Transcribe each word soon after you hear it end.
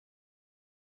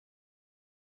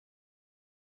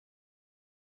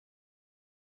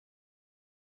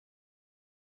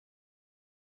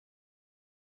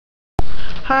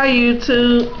Hi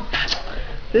YouTube,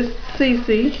 this is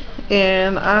Cece,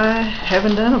 and I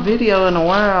haven't done a video in a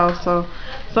while, so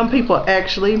some people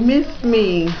actually miss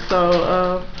me.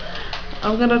 So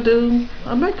I'm gonna do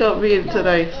a makeup video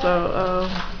today. So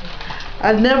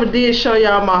I never did show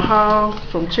y'all my haul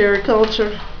from Cherry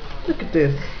Culture. Look at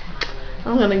this.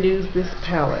 I'm gonna use this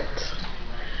palette,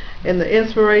 and the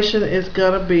inspiration is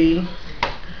gonna be,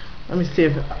 let me see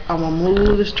if I'm gonna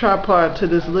move this tripod to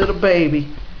this little baby.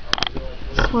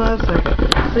 Just 1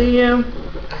 second. See him?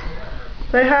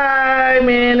 Say hi,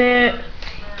 Minute.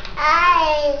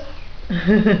 Hi.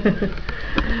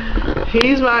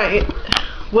 He's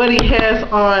what he has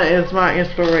on is my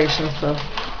inspiration. So,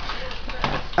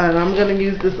 and I'm gonna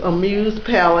use this Amuse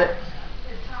palette.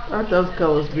 Aren't those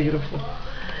colors beautiful?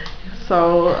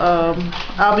 So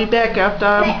I'll be back after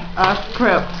I've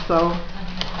prepped. So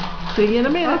see you in a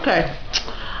minute. Okay,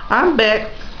 I'm back,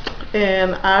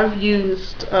 and I've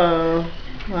used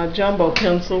my jumbo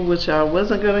pencil, which I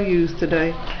wasn't going to use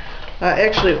today. I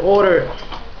actually ordered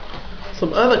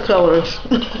some other colors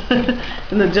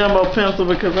in the jumbo pencil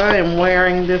because I am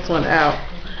wearing this one out.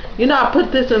 You know, I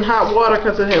put this in hot water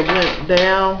because it had went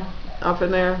down up in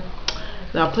there.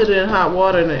 And I put it in hot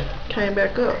water and it came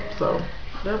back up. So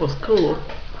that was cool.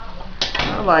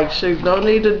 I like, shoot, don't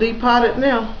need to depot it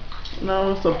now.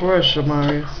 No, it's a brush of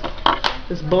mine.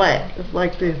 It's black. It's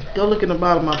like this. Go look in the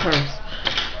bottom of my purse.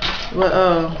 But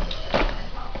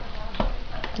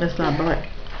it's not black.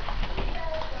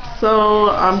 So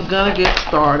I'm gonna get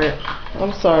started.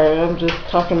 I'm sorry, I'm just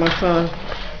talking to my son.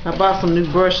 I bought some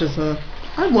new brushes and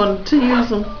I wanted to use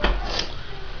them.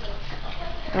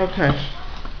 Okay.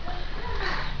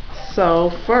 So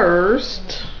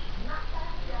first,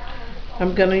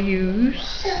 I'm gonna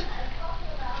use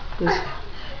this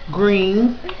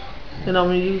green, and I'm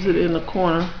gonna use it in the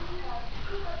corner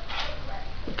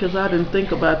because I didn't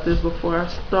think about this before I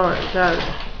got it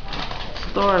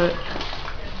started.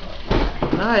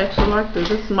 And I actually like this.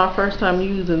 This is my first time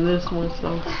using this one,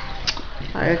 so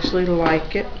I actually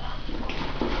like it.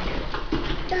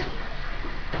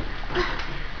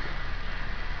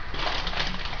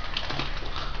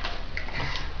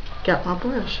 Got my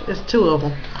brush. It's 2 of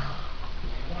them.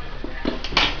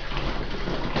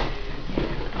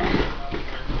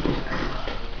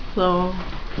 So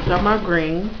got my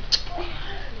green,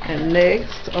 and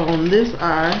next on this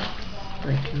eye,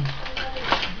 thank you,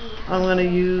 I'm gonna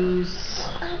use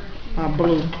my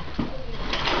blue.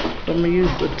 I'm gonna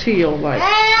use the teal light.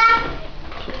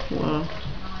 Wow.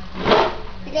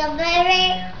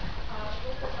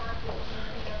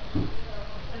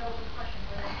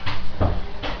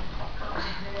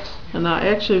 And I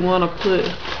actually want to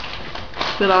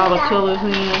put all the colors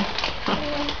in.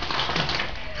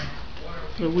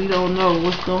 But we don't know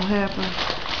what's gonna happen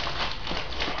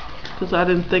because I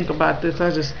didn't think about this. I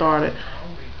just started.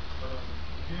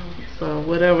 So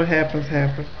whatever happens,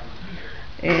 happens.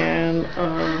 And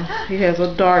he has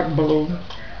a dark blue,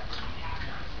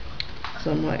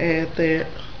 so I'm gonna add that.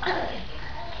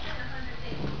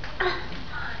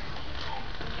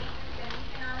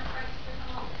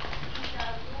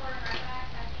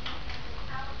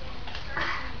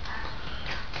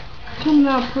 Coming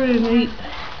out pretty neat,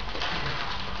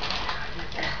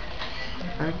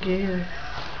 I guess.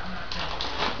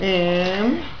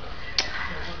 And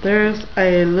there's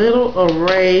a little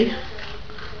array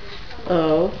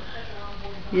of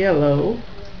yellow,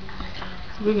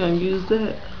 so we're gonna use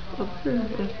that up here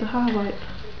as the highlight.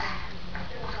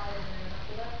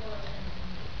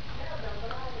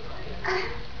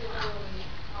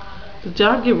 Did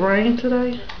y'all get rain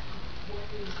today?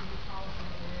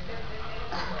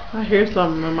 I hear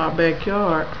something in my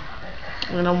backyard,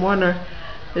 and I'm wondering,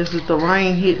 is it the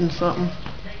rain hitting something?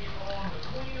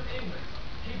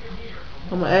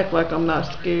 I'm gonna act like I'm not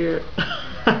scared.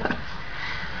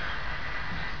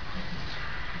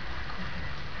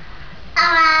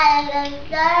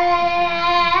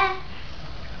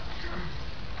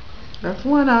 That's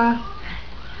one eye.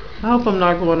 I hope I'm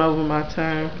not going over my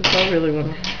time because I really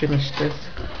want to finish this.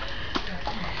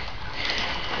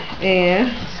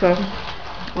 And so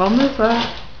on this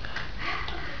eye,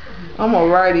 I'm a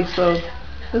righty, so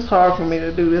it's hard for me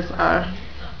to do this eye.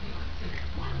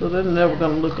 So they're never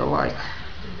gonna look alike.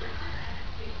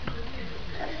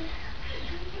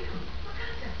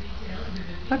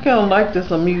 I kind of like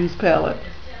this Amuse palette.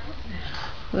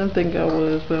 I didn't think I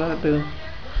was, but I do.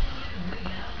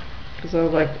 Because I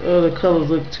was like, oh, the colors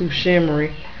look too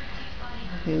shimmery.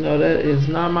 You know, that is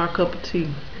not my cup of tea.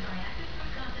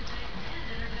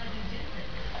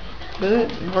 But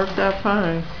it worked out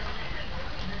fine.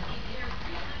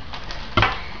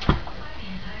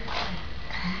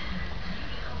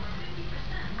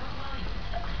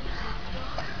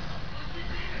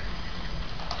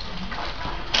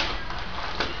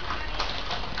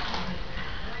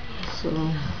 So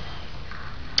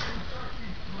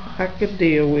I could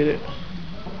deal with it.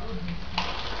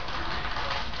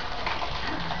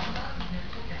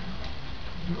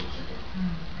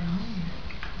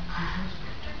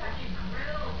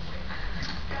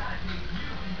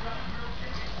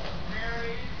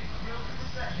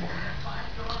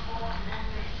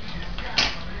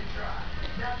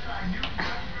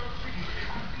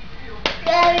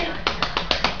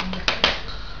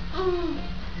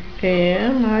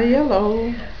 And my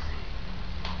yellow.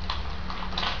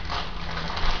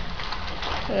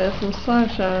 Add some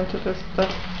sunshine to this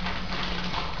stuff.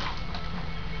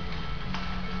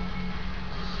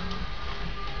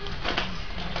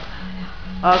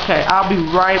 Okay, I'll be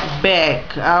right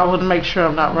back. I want to make sure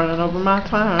I'm not running over my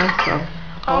time.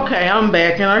 So, okay, I'm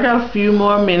back, and I got a few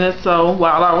more minutes. So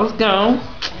while I was gone,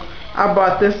 I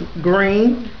bought this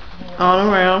green on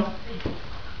around.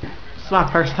 It's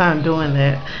my first time doing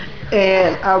that,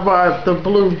 and I bought the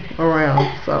blue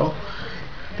around. So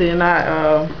then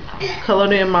I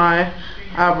colored in my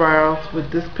eyebrows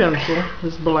with this pencil.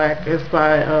 It's black. It's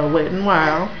by Wet n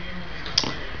Wild,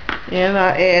 and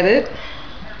I added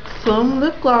some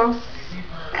lip gloss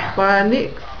by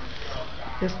NYX.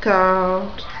 It's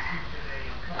called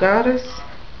Goddess.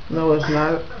 No, it's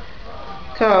not.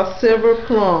 It's called Silver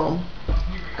Plum,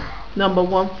 number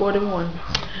 141.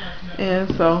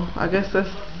 And so I guess that's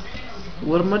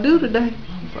what I'm gonna do today.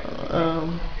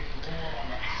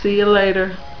 See you later.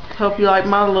 Hope you like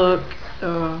my look.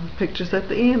 Pictures at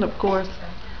the end, of course.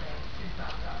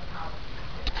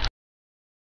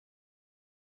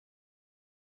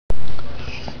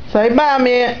 Say bye,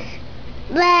 man.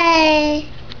 Bye.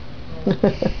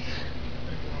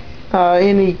 Oh,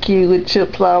 isn't he cute with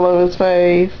chips all over his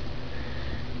face?